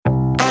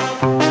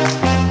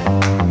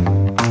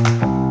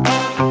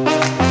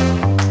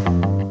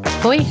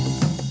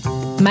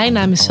Mijn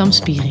naam is Sam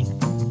Spiering.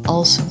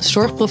 Als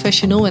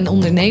zorgprofessional en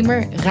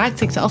ondernemer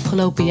raakte ik de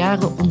afgelopen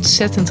jaren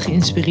ontzettend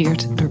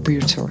geïnspireerd door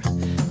buurtzorg.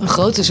 Een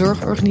grote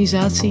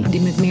zorgorganisatie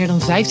die met meer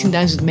dan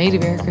 15.000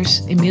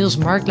 medewerkers inmiddels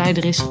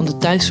marktleider is van de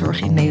thuiszorg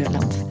in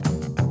Nederland.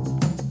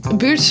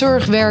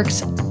 Buurtzorg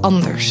werkt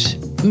anders.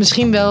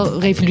 Misschien wel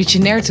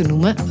revolutionair te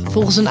noemen,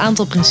 volgens een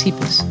aantal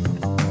principes.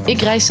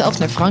 Ik reisde af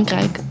naar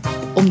Frankrijk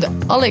om de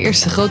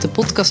allereerste grote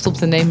podcast op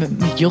te nemen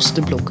met Jos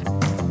de Blok,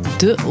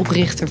 de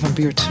oprichter van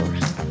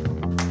buurtzorg.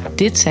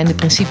 Dit zijn de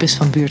principes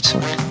van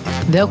buurtzorg.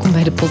 Welkom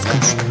bij de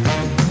podcast.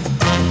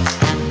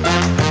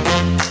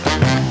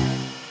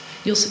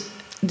 Jos,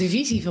 de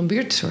visie van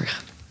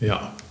buurtzorg.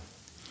 Ja,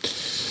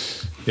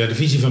 de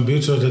visie van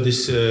buurtzorg, dat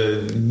is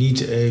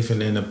niet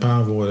even in een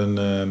paar woorden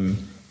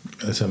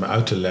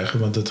uit te leggen.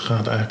 Want het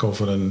gaat eigenlijk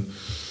over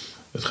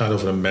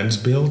een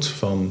mensbeeld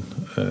van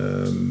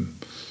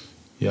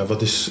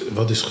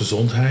wat is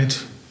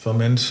gezondheid van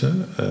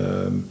mensen?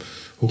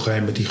 Hoe ga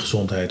je met die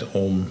gezondheid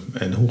om?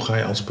 En hoe ga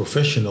je als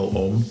professional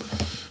om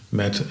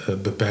met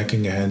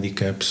beperkingen,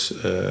 handicaps,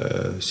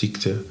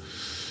 ziekte?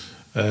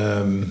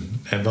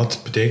 En wat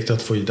betekent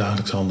dat voor je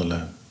dagelijks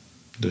handelen?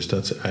 Dus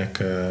dat is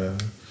eigenlijk.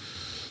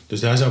 Dus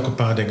daar zou ik een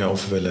paar dingen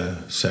over willen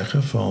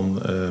zeggen.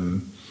 Van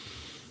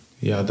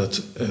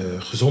dat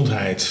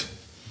gezondheid,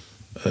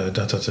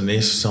 dat in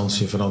eerste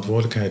instantie een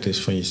verantwoordelijkheid is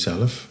van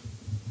jezelf.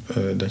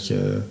 Dat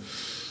je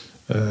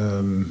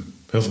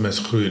heel veel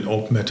mensen groeien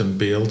op met een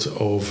beeld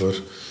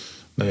over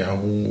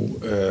hoe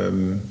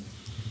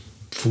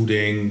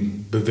voeding,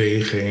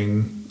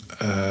 beweging,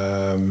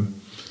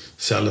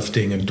 zelf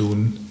dingen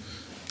doen.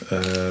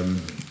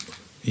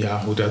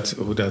 Hoe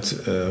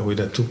je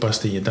dat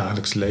toepast in je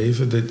dagelijks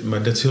leven.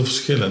 Maar dat is heel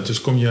verschillend.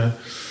 Dus kom je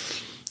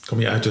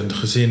uit een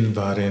gezin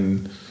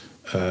waarin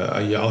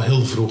je al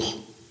heel vroeg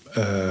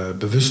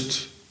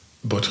bewust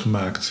wordt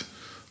gemaakt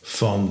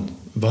van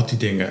wat die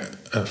dingen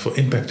voor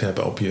impact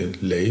hebben op je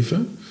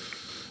leven,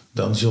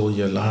 dan zul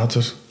je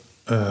later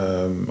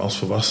als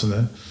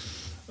volwassene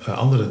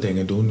andere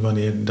dingen doen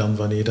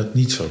wanneer dat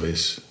niet zo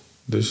is.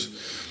 Dus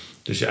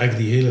eigenlijk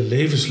die hele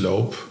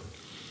levensloop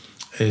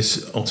is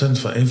ontzettend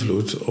van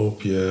invloed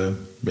op je,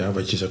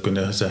 wat je zou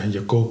kunnen zeggen,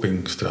 je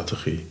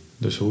copingstrategie.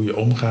 Dus hoe je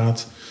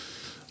omgaat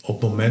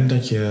op het moment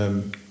dat je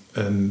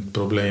een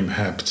probleem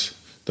hebt.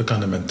 Dat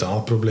kan een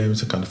mentaal probleem zijn,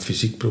 dat kan een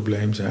fysiek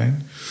probleem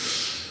zijn.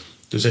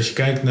 Dus als je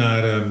kijkt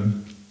naar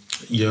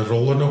je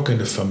rollen ook in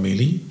de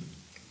familie,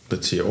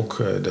 dat zie je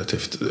ook,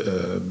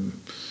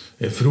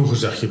 vroeger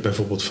zag je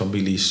bijvoorbeeld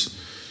families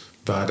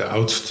waar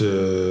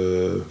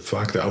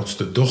vaak de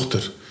oudste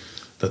dochter,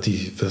 dat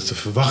er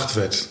verwacht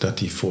werd dat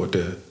die voor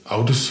de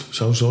ouders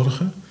zou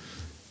zorgen.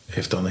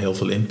 Heeft dan heel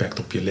veel impact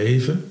op je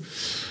leven.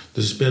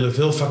 Dus er spelen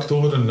veel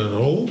factoren een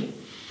rol.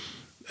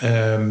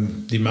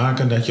 Die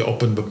maken dat je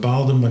op een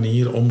bepaalde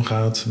manier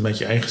omgaat met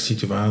je eigen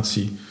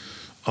situatie,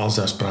 als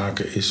daar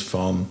sprake is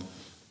van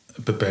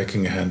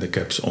beperkingen,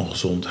 handicaps,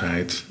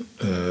 ongezondheid,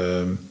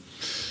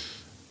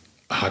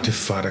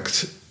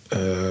 hartinfarct,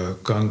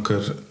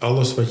 kanker,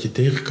 alles wat je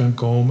tegen kan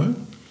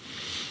komen,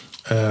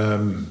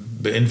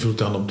 beïnvloedt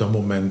dan op dat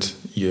moment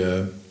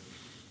je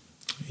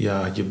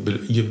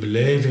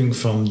beleving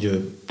van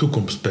je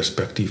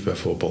toekomstperspectief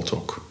bijvoorbeeld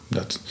ook.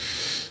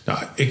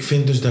 Ik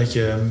vind dus dat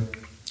je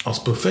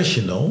als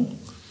professional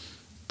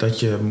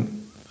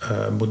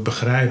moet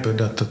begrijpen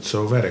dat het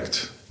zo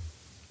werkt.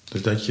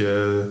 Dus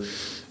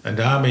en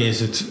daarmee is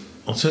het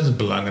ontzettend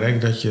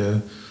belangrijk dat je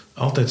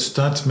altijd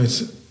start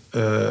met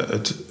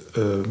het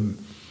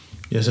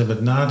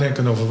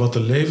nadenken over wat de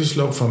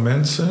levensloop van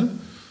mensen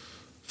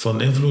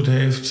van invloed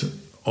heeft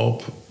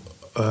op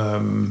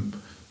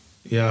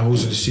hoe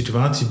ze de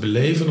situatie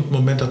beleven op het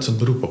moment dat ze een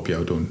beroep op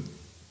jou doen.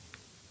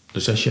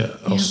 Dus als je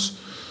als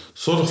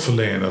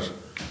zorgverlener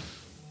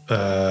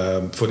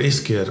voor de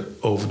eerste keer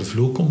over de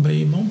vloer komt bij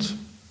iemand,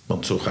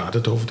 want zo gaat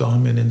het over het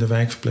algemeen in de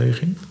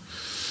wijkverpleging,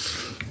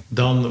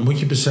 dan moet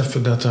je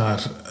beseffen dat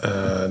daar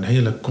een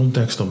hele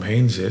context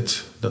omheen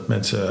zit. Dat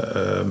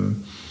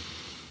mensen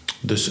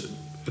dus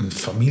een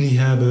familie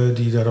hebben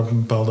die daar op een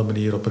bepaalde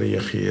manier op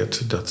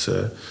reageert. Dat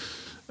ze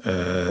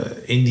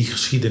in die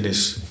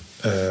geschiedenis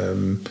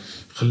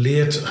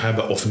geleerd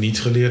hebben of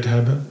niet geleerd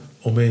hebben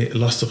om met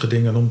lastige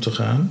dingen om te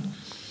gaan.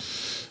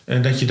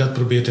 En dat je dat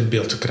probeert in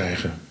beeld te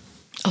krijgen.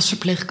 Als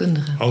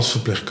verpleegkundige? Als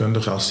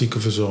verpleegkundige, als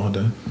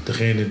ziekenverzorgende.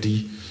 Degene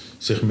die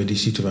zich met die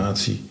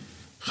situatie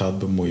gaat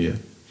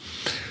bemoeien.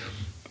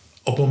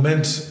 Op het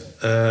moment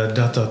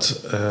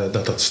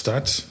dat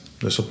start,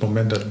 dus op het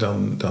moment dat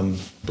dan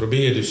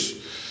probeer je dus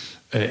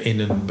in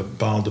een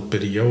bepaalde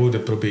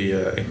periode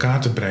in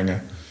kaart te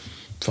brengen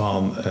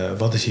van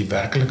wat is hier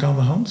werkelijk aan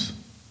de hand.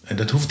 En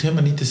dat hoeft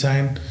helemaal niet te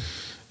zijn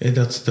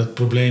dat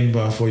probleem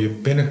waarvoor je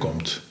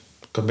binnenkomt.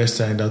 Het kan best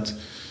zijn dat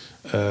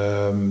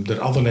er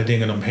allerlei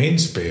dingen omheen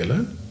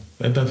spelen.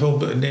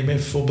 Neem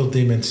bijvoorbeeld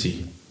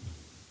dementie.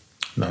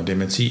 Nou,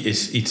 dementie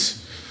is iets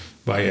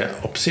waar je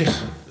op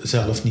zich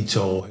zelf niet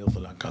zo heel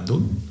veel aan kan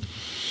doen.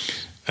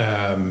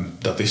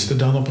 Dat is er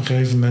dan op een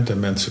gegeven moment. En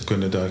mensen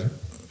kunnen daar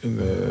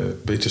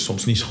weten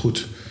soms niet zo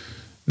goed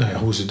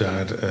hoe ze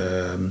daar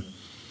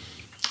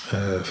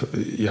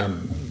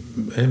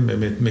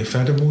mee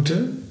verder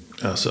moeten.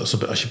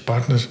 Als je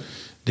partner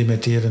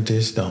dementerend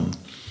is, dan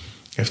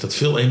heeft dat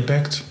veel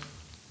impact.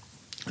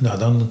 Nou,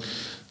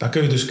 dan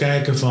kun je dus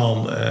kijken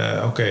van...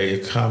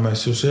 ik ga mij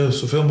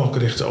zoveel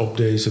mogelijk richten op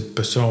deze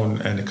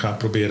persoon... en ik ga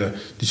proberen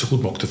die zo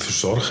goed mogelijk te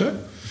verzorgen.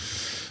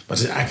 Maar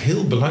het is eigenlijk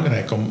heel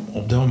belangrijk om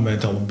op dat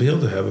moment al een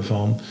beeld te hebben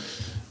van...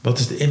 wat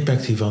is de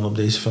impact hiervan op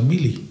deze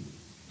familie?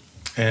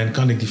 En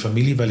kan ik die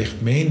familie wellicht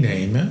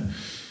meenemen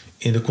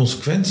in de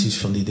consequenties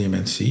van die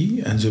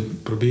dementie... en ze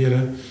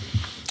proberen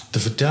te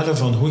vertellen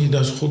van hoe je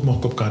daar zo goed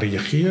mogelijk op kan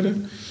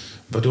reageren...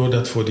 waardoor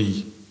dat voor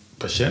die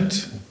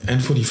patiënt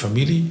en voor die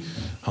familie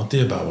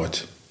hanteerbaar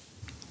wordt.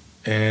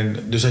 En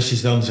dus als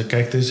je dan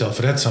kijkt naar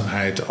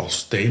zelfredzaamheid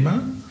als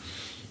thema...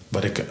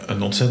 wat ik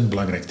een ontzettend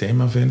belangrijk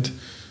thema vind...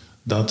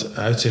 dat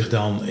uitzicht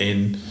dan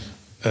in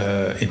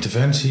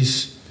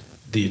interventies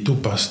die je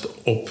toepast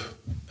op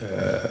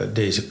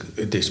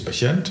deze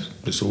patiënt.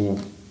 Dus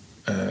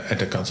en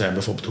dat kan zijn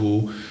bijvoorbeeld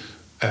hoe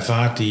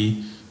ervaart hij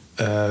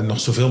nog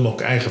zoveel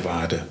mogelijk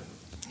eigenwaarde.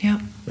 Ja.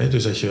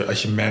 Dus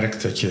als je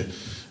merkt dat je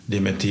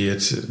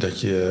dementeert,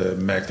 dat je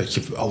merkt dat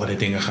je allerlei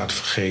dingen gaat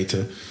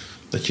vergeten,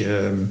 dat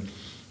je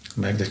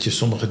merkt dat je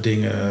sommige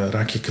dingen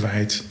raak je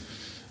kwijt.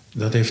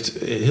 Dat heeft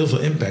heel veel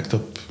impact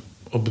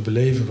op de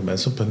beleving van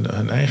mensen, op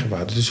hun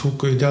eigenwaarde. Dus hoe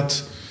kun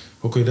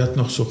je dat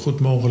nog zo goed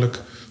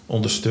mogelijk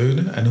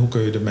ondersteunen? En hoe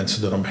kun je de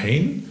mensen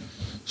eromheen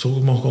zo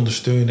goed mogelijk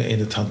ondersteunen in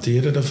het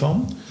hanteren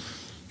daarvan?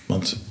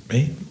 Want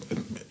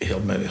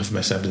heel veel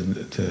mensen hebben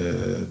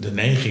de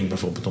neiging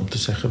bijvoorbeeld om te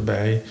zeggen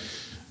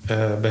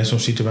bij zo'n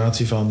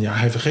situatie van... ja,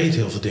 hij vergeet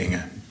heel veel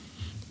dingen.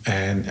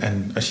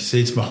 En als je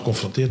steeds maar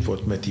geconfronteerd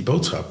wordt met die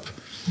boodschap...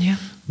 Ja.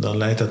 dan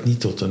leidt dat niet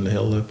tot een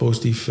heel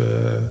positief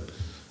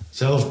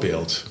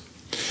zelfbeeld.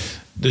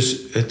 Dus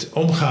het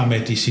omgaan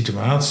met die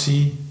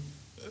situatie...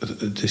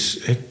 dus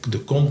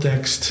de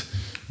context,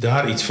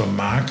 daar iets van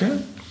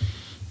maken...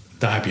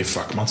 daar heb je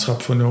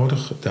vakmanschap voor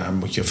nodig. Daar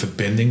moet je een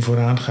verbinding voor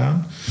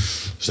aangaan.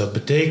 Dus dat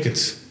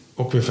betekent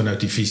ook weer vanuit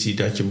die visie...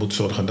 dat je moet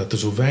zorgen dat er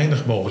zo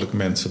weinig mogelijk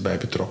mensen bij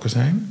betrokken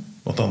zijn.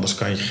 Want anders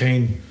kan je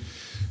geen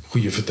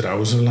goede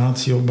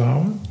vertrouwensrelatie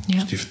opbouwen. Ja.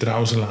 Dus die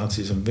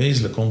vertrouwensrelatie is een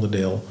wezenlijk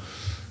onderdeel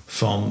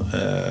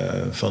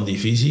van die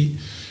visie.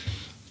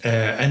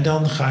 En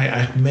dan ga je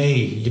eigenlijk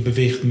mee. Je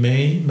beweegt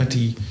mee met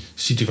die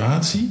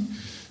situatie.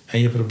 En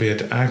je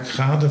probeert eigenlijk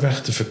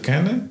gaandeweg te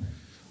verkennen...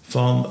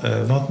 van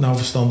wat nou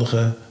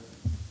verstandige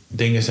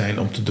dingen zijn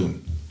om te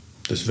doen.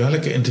 Dus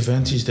welke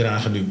interventies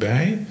dragen nu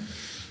bij...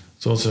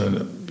 tot een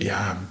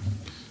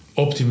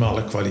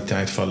optimale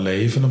kwaliteit van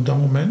leven op dat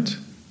moment.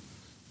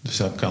 Dus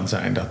dat kan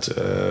zijn dat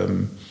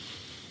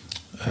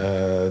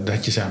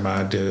je zeg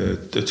maar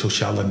het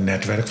sociale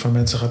netwerk van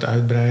mensen gaat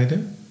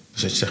uitbreiden.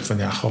 Dus dat je zegt van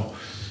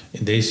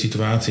in deze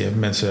situatie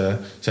hebben mensen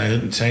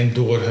zijn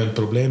door hun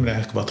problemen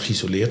eigenlijk wat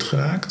geïsoleerd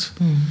geraakt.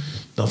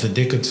 Dan vind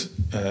ik het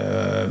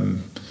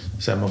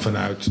zeg maar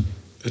vanuit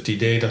het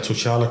idee dat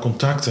sociale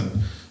contacten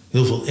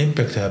heel veel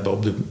impact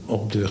hebben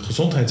op de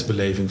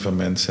gezondheidsbeleving van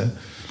mensen.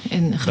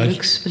 En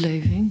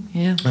geluksbeleving.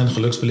 Ja. En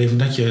geluksbeleving,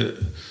 dat je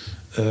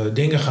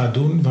dingen gaat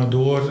doen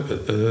waardoor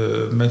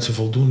mensen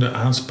voldoende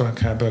aanspraak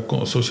hebben,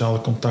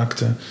 sociale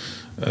contacten,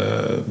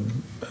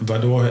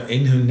 waardoor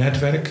in hun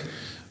netwerk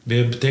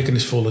weer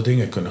betekenisvolle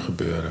dingen kunnen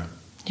gebeuren.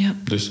 Ja.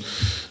 Dus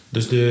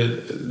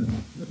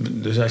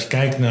als je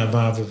kijkt naar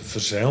waar we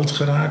verzeild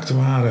geraakt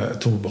waren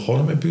toen we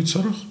begonnen met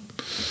buurtzorg,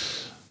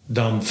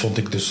 dan vond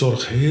ik de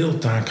zorg heel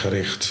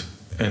taakgericht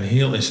en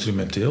heel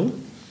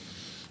instrumenteel.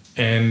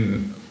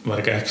 En wat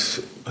ik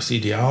eigenlijk als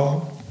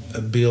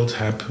ideaalbeeld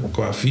heb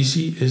qua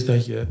visie, is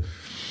dat je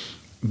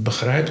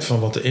begrijpt van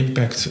wat de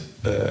impact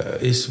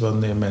is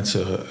wanneer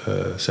mensen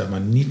zeg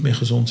maar niet meer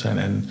gezond zijn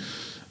en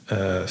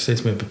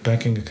steeds meer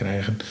beperkingen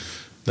krijgen.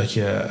 Dat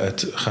je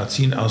het gaat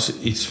zien als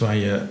iets waar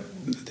je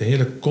de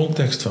hele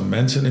context van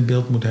mensen in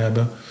beeld moet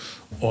hebben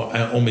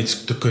om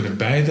iets te kunnen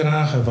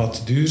bijdragen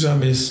wat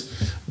duurzaam is,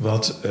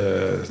 wat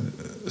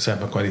zeg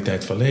maar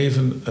kwaliteit van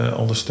leven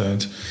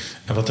ondersteunt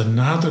en wat de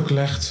nadruk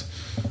legt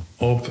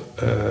op,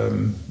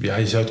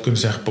 je zou het kunnen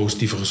zeggen,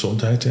 positieve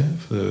gezondheid. Hè?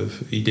 Het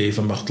idee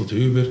van Machtel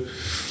Huber.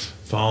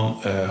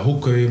 Van hoe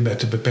kun je met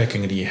de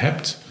beperkingen die je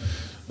hebt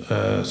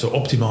zo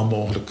optimaal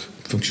mogelijk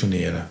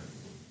functioneren.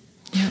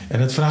 Ja. En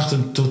het vraagt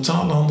een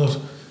totaal ander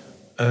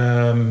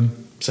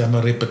zeg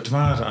maar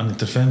repertoire aan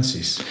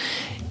interventies.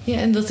 Ja,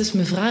 en dat is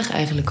mijn vraag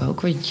eigenlijk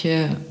ook. Want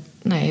je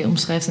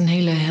omschrijft een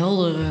hele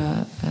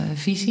heldere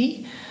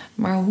visie.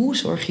 Maar hoe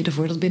zorg je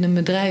ervoor dat binnen een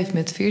bedrijf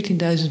met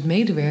 14.000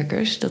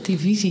 medewerkers, dat die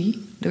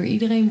visie door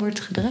iedereen wordt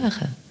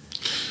gedragen?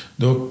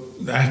 Door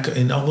eigenlijk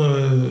in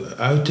alle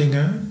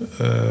uitingen,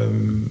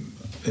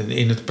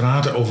 in het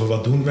praten over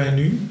wat doen wij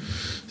nu,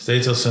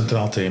 steeds als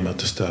centraal thema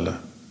te stellen.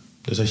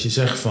 Dus als je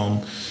zegt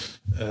van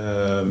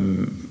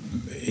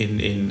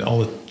in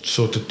alle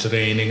soorten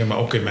trainingen, maar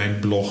ook in mijn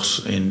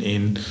blogs,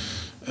 in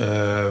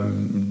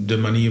de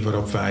manier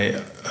waarop wij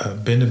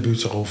binnen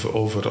buurtzorg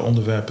over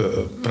onderwerpen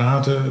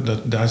praten,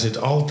 daar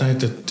zit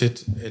altijd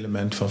dit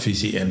element van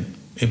visie in,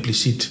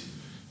 impliciet.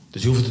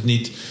 Dus je hoeft het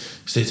niet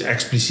steeds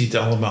expliciet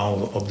allemaal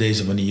op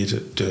deze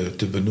manier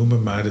te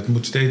benoemen. Maar het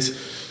moet steeds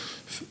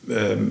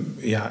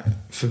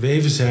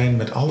verweven zijn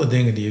met alle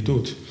dingen die je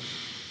doet.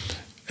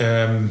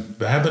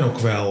 We hebben ook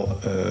wel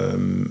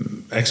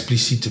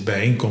expliciete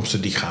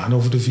bijeenkomsten die gaan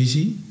over de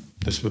visie.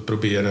 Dus we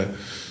proberen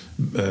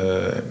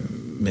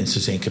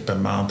minstens 1 keer per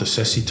maand een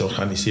sessie te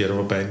organiseren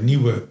waarbij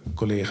nieuwe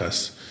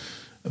collega's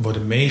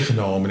worden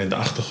meegenomen in de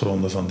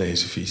achtergronden van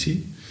deze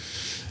visie.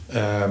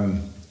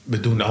 We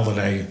doen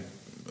allerlei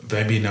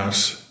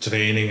webinars,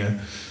 trainingen,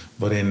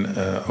 waarin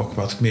ook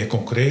wat meer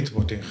concreet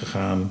wordt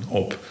ingegaan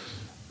op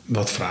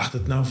wat vraagt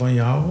het nou van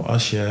jou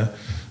als je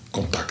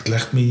contact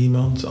legt met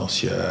iemand,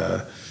 als je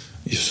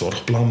je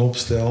zorgplan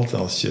opstelt,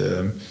 als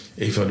je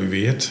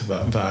evalueert,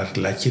 waar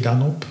let je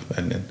dan op?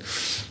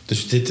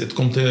 Dus het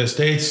komt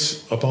steeds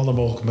op alle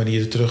mogelijke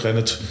manieren terug. En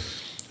het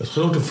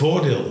grote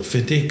voordeel,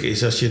 vind ik,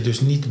 is als je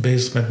dus niet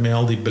bezig bent met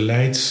al die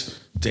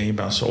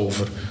beleidsthema's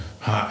over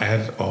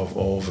HR of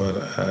over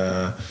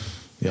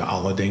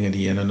alle dingen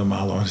die je in een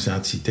normale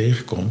organisatie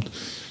tegenkomt.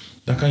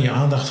 Dan kan je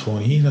aandacht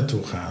gewoon hier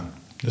naartoe gaan.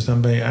 Dus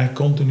dan ben je eigenlijk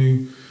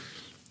continu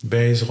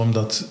bezig om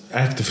dat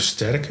eigenlijk te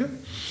versterken.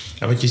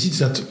 En wat je ziet is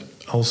dat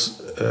als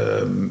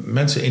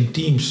mensen in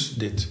teams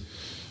dit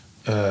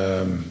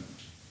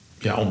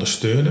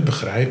ondersteunen,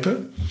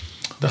 begrijpen,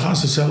 dan gaan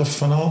ze zelf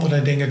van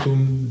allerlei dingen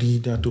doen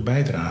die daartoe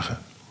bijdragen.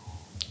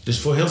 Dus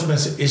voor heel veel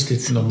mensen is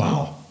dit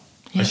normaal.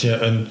 Ja. Als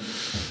je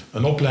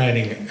een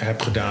opleiding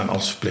hebt gedaan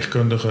als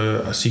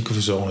verpleegkundige, als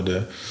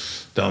ziekenverzorgende,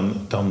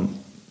 dan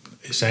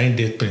zijn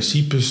dit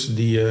principes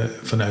die je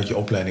vanuit je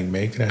opleiding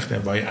meekrijgt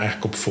en waar je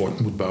eigenlijk op voort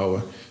moet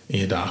bouwen in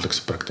je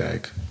dagelijkse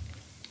praktijk.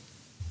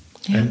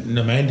 Ja. En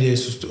naar mijn idee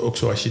is het ook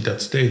zo als je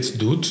dat steeds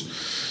doet,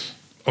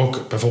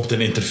 ook bijvoorbeeld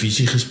in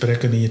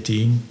intervisiegesprekken in je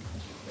team,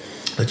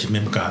 dat je het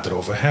met elkaar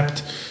erover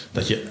hebt,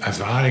 dat je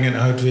ervaringen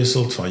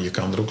uitwisselt, van je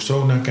kan er ook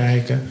zo naar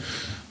kijken,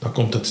 dan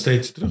komt dat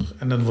steeds terug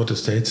en dan wordt het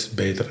steeds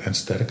beter en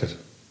sterker.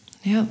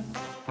 Ja,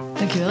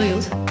 dankjewel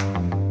Jos.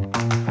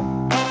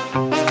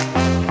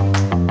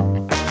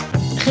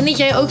 Geniet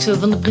jij ook zo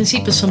van de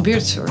principes van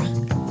buurtzorg?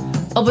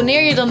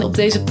 Abonneer je dan op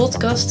deze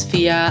podcast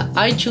via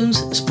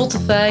iTunes,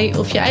 Spotify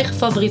of je eigen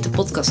favoriete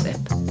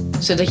podcast-app,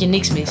 zodat je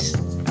niks mist.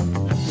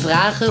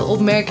 Vragen,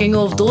 opmerkingen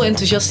of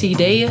dolenthousiaste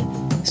ideeën?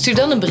 Stuur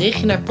dan een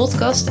berichtje naar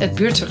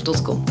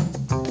podcast@buurtzorg.com.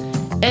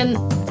 En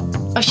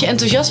als je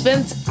enthousiast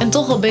bent en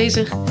toch al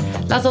bezig,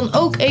 laat dan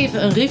ook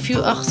even een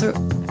review achter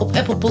op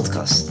Apple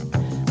Podcast.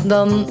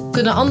 Dan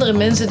kunnen andere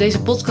mensen deze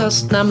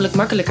podcast namelijk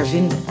makkelijker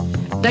vinden.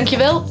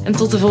 Dankjewel en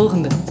tot de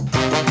volgende.